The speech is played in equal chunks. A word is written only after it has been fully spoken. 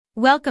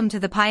Welcome to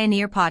the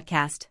Pioneer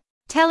Podcast,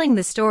 telling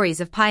the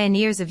stories of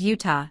pioneers of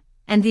Utah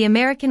and the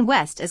American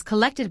West as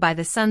collected by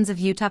the Sons of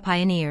Utah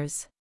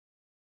Pioneers.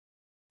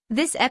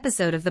 This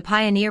episode of the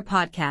Pioneer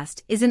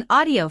Podcast is an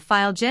audio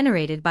file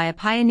generated by a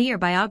pioneer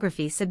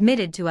biography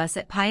submitted to us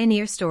at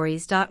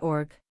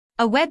pioneerstories.org,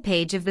 a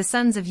webpage of the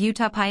Sons of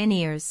Utah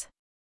Pioneers.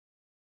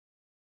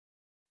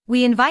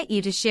 We invite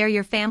you to share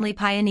your family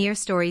pioneer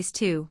stories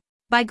too,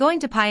 by going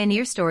to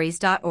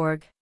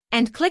pioneerstories.org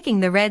and clicking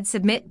the red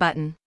Submit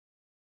button.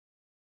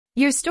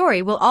 Your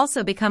story will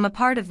also become a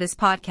part of this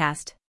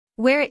podcast,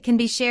 where it can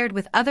be shared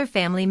with other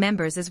family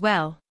members as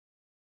well.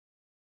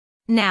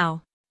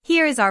 Now,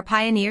 here is our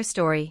pioneer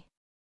story.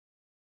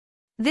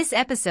 This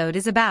episode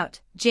is about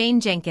Jane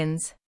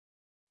Jenkins.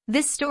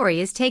 This story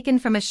is taken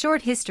from a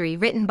short history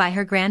written by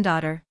her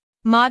granddaughter,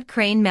 Maud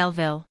Crane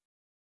Melville.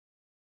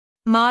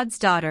 Maud's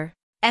daughter,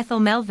 Ethel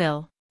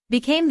Melville,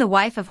 became the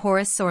wife of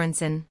Horace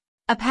Sorensen,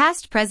 a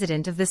past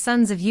president of the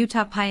Sons of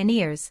Utah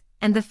Pioneers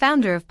and the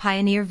founder of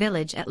Pioneer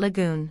Village at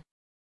Lagoon.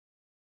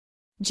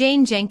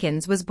 Jane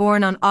Jenkins was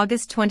born on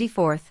August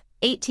 24,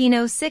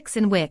 1806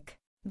 in Wick,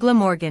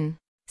 Glamorgan,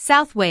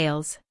 South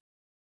Wales.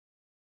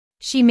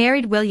 She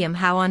married William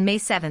Howe on May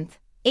 7,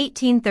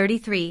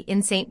 1833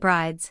 in St.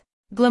 Bride's,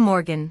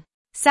 Glamorgan,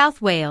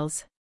 South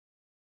Wales.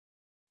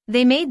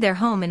 They made their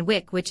home in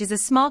Wick, which is a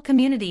small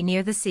community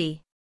near the sea.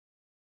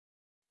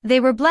 They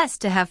were blessed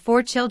to have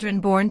 4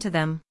 children born to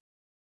them.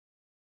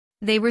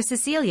 They were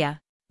Cecilia,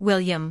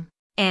 William,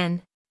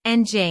 Anne,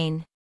 and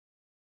Jane.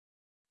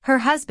 Her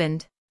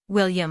husband,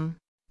 William,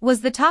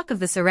 was the talk of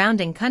the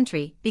surrounding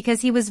country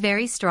because he was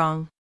very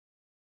strong.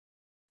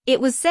 It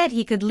was said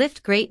he could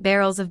lift great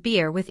barrels of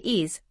beer with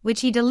ease,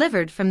 which he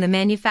delivered from the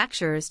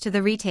manufacturers to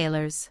the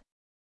retailers.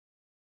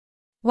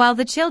 While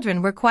the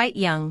children were quite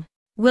young,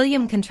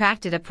 William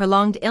contracted a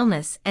prolonged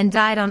illness and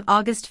died on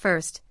August 1,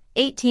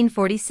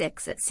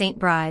 1846 at St.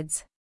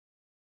 Bride's.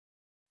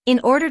 In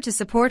order to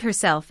support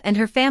herself and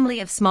her family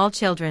of small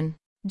children,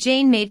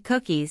 Jane made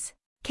cookies,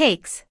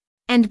 cakes,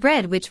 and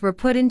bread which were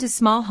put into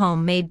small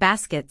home-made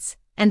baskets,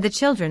 and the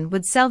children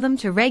would sell them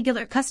to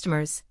regular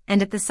customers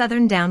and at the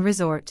Southern Down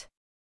Resort.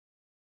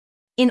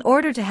 In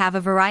order to have a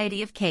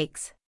variety of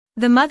cakes,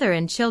 the mother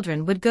and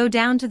children would go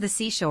down to the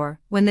seashore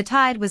when the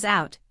tide was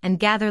out and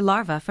gather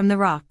larvae from the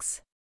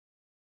rocks.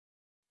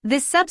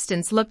 This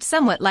substance looked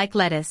somewhat like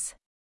lettuce.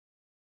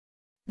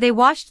 They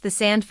washed the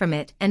sand from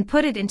it and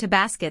put it into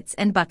baskets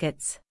and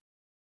buckets.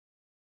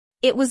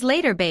 It was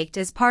later baked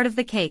as part of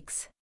the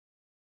cakes.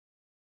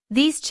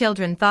 These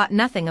children thought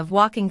nothing of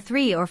walking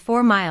 3 or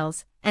 4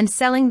 miles and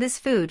selling this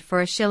food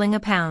for $1 a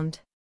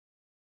pound.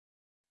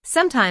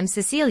 Sometimes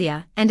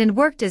Cecilia and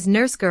worked as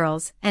nurse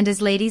girls and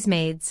as ladies'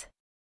 maids.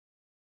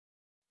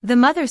 The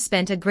mother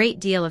spent a great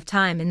deal of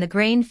time in the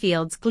grain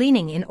fields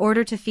gleaning in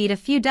order to feed a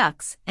few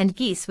ducks and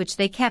geese which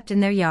they kept in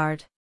their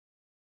yard.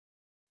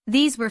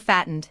 These were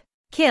fattened,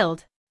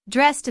 killed,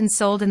 dressed and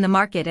sold in the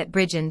market at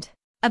Bridgend,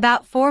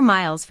 about 4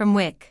 miles from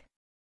Wick.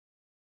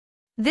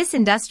 This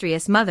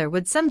industrious mother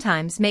would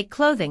sometimes make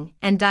clothing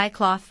and dye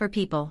cloth for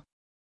people.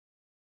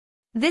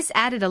 This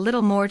added a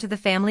little more to the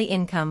family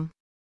income.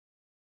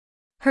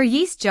 Her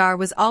yeast jar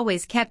was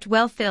always kept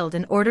well filled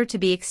in order to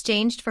be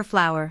exchanged for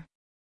flour.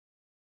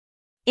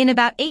 In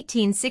about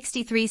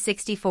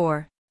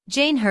 1863-64,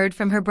 Jane heard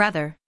from her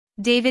brother,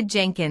 David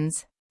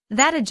Jenkins,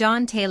 that a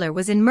John Taylor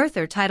was in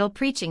Merthyr Tydal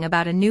preaching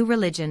about a new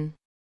religion.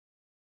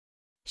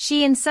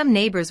 She and some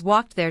neighbors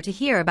walked there to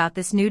hear about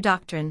this new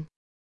doctrine.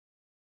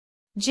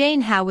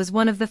 Jane Howe was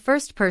one of the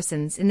first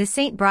persons in the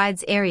St.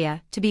 Bride's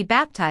area to be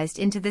baptized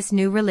into this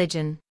new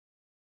religion.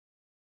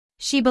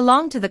 She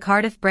belonged to the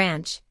Cardiff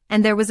branch,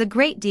 and there was a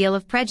great deal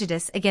of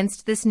prejudice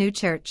against this new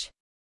church.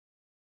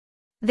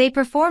 They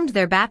performed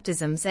their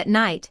baptisms at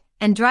night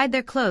and dried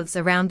their clothes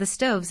around the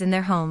stoves in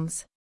their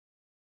homes.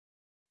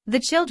 The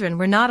children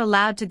were not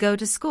allowed to go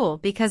to school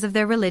because of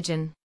their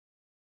religion.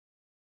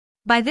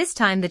 By this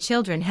time the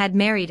children had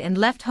married and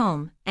left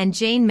home, and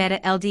Jane met a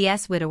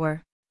LDS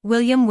widower,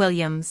 William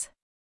Williams.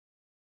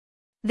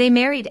 They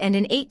married and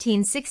in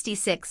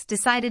 1866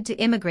 decided to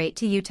immigrate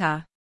to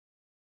Utah.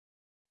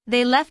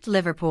 They left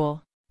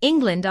Liverpool,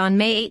 England on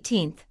May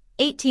 18,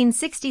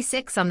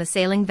 1866 on the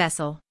sailing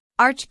vessel,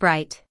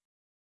 Archbright.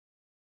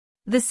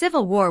 The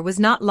Civil War was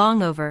not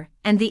long over,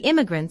 and the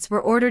immigrants were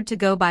ordered to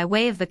go by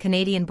way of the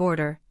Canadian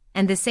border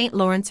and the St.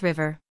 Lawrence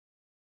River.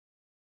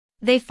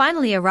 They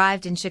finally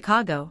arrived in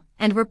Chicago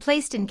and were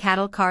placed in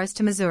cattle cars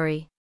to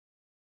Missouri.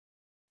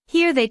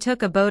 Here they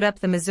took a boat up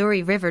the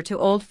Missouri River to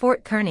Old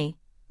Fort Kearny,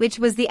 which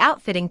was the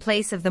outfitting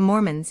place of the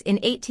Mormons in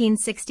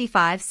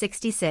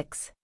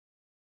 1865-66.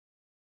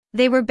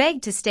 They were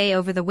begged to stay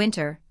over the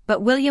winter,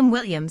 but William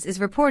Williams is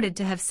reported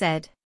to have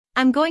said,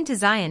 "I'm going to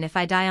Zion if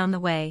I die on the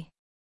way."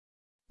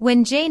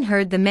 When Jane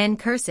heard the men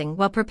cursing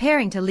while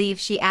preparing to leave,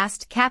 she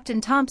asked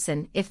Captain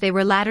Thompson if they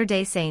were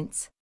Latter-day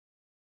Saints.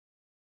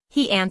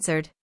 He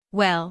answered,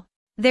 "Well,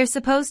 they're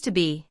supposed to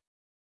be."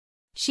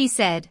 She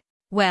said,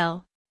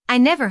 "Well, I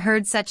never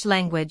heard such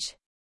language."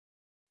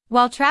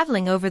 While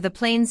traveling over the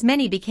plains,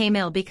 many became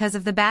ill because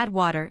of the bad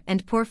water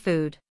and poor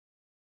food.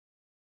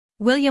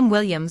 William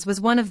Williams was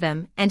one of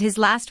them, and his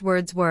last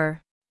words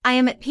were, "I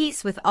am at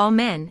peace with all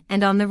men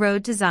and on the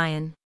road to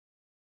Zion."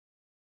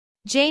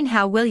 Jane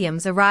Howe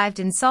Williams arrived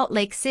in Salt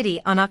Lake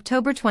City on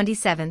October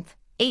 27,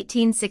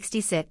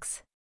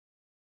 1866.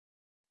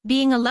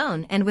 Being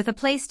alone and with a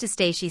place to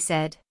stay, she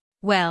said,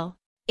 "Well,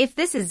 if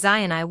this is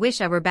Zion, I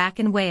wish I were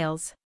back in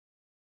Wales."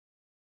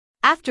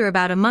 After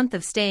about a month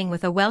of staying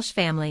with a Welsh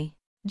family,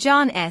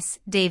 John S.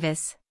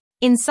 Davis,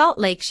 in Salt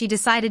Lake, she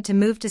decided to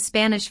move to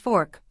Spanish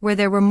Fork, where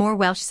there were more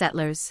Welsh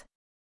settlers.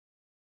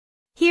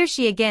 Here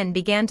she again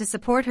began to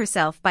support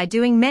herself by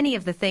doing many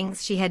of the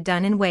things she had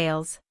done in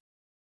Wales.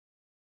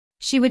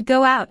 She would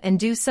go out and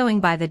do sewing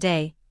by the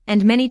day,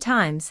 and many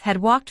times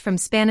had walked from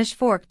Spanish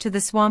Fork to the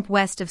swamp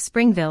west of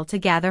Springville to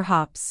gather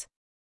hops.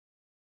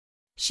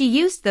 She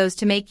used those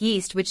to make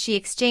yeast, which she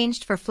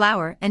exchanged for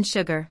flour and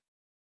sugar.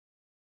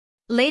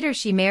 Later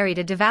she married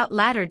a devout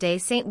Latter-day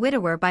Saint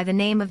widower by the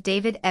name of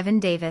David Evan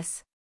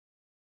Davis.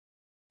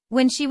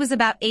 When she was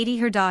about 80,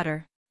 her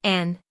daughter,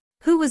 Anne,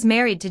 who was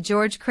married to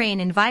George Crane,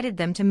 invited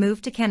them to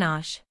move to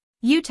Kenosha,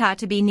 Utah,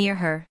 to be near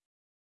her.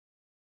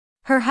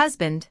 Her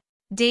husband,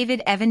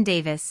 David Evan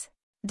Davis,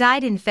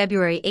 died in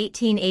February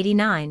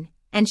 1889,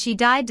 and she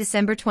died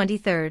December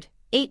 23,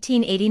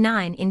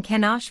 1889 in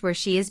Kenosha, where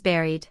she is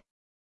buried.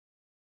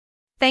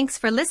 Thanks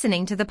for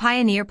listening to the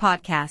Pioneer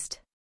Podcast.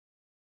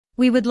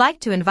 We would like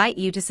to invite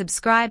you to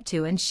subscribe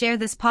to and share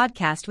this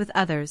podcast with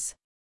others.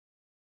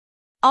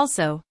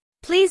 Also,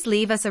 please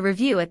leave us a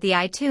review at the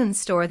iTunes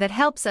store. That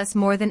helps us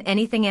more than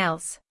anything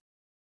else.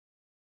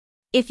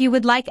 If you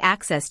would like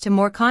access to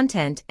more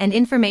content and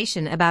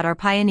information about our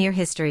pioneer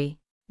history,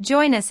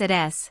 join us at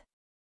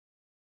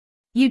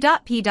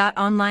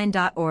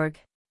su.p.online.org,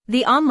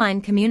 the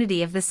online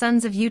community of the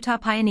Sons of Utah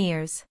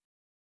Pioneers.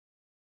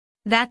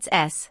 That's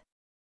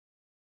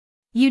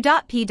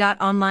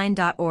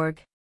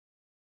su.p.online.org.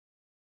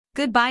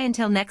 Goodbye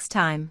until next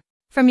time,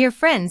 from your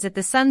friends at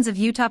the Sons of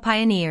Utah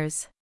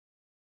Pioneers.